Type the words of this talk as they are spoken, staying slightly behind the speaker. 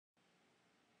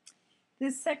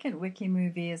This second Wiki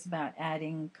movie is about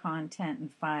adding content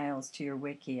and files to your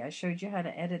Wiki. I showed you how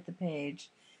to edit the page.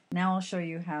 Now I'll show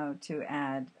you how to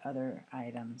add other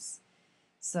items.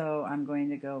 So I'm going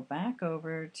to go back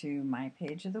over to my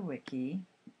page of the Wiki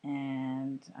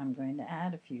and I'm going to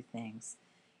add a few things.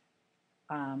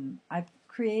 I've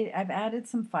added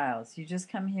some files. You just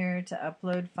come here to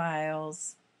upload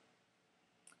files,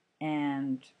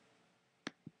 and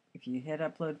if you hit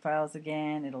upload files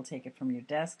again, it'll take it from your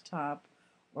desktop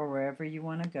or wherever you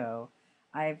want to go.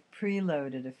 I've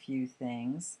preloaded a few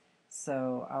things,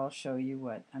 so I'll show you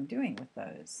what I'm doing with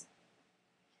those.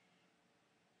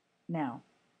 Now,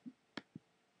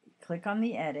 click on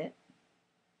the edit,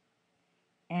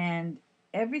 and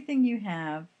everything you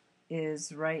have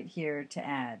is right here to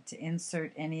add, to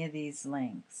insert any of these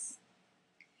links.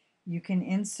 You can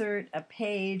insert a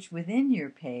page within your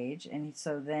page, and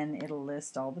so then it'll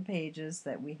list all the pages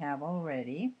that we have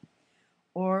already,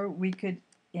 or we could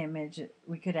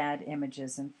add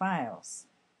images and files.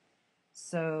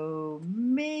 So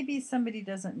maybe somebody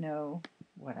doesn't know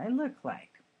what I look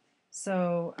like.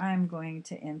 So I'm going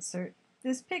to insert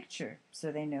this picture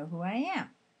so they know who I am.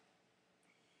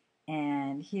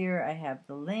 And here I have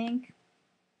the link,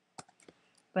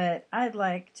 but I'd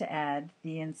like to add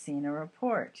the Encina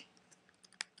report.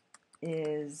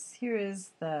 Here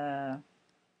is the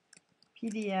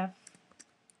PDF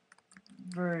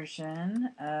version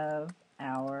of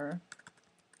our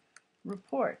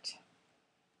report.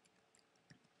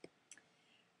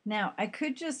 Now I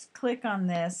could just click on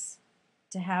this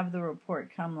to have the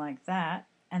report come like that,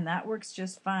 and that works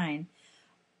just fine.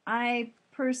 I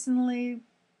personally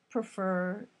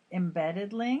prefer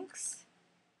embedded links,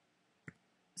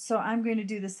 so I'm going to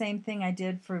do the same thing I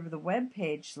did for the web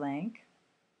page link,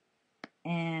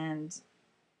 and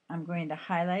I'm going to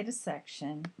highlight a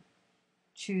section,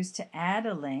 choose to add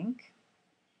a link,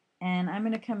 and I'm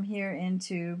going to come here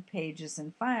into pages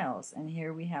and files, and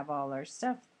here we have all our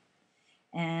stuff,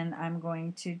 and I'm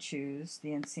going to choose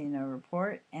the Encina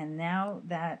report. And now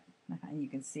that you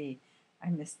can see I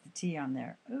missed the T on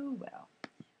there, oh well,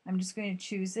 I'm just going to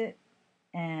choose it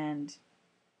and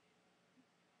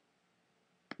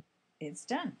it's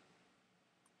done.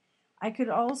 I could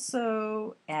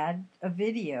also add a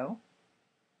video,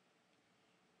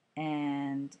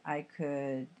 and I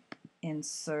could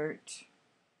insert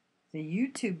the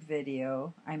YouTube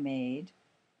video I made,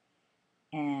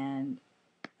 and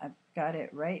I've got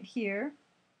it right here.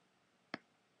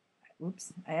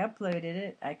 Oops, I uploaded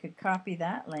it. I could copy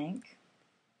that link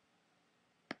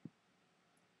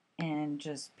and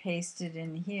just paste it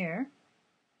in here.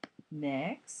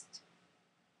 Next,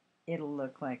 it'll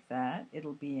look like that.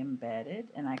 It'll be embedded,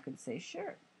 and I could say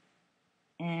sure.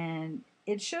 And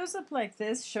it shows up like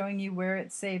this, showing you where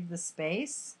it saved the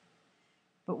space.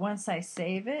 But once I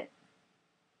save it,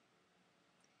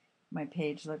 my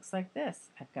page looks like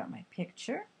this. I've got my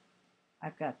picture,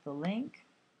 I've got the link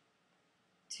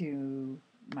to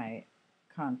my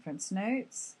conference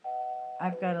notes,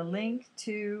 I've got a link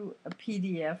to a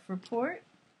PDF report,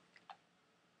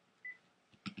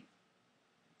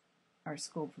 our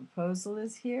school proposal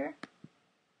is here,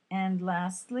 and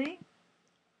lastly,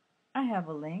 I have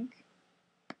a link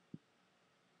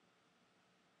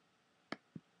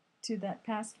to that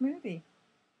past movie.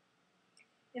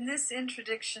 In this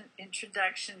introduction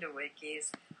to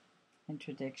wikis,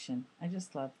 I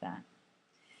just love that.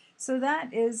 So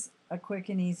that is a quick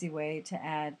and easy way to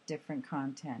add different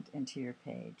content into your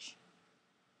page.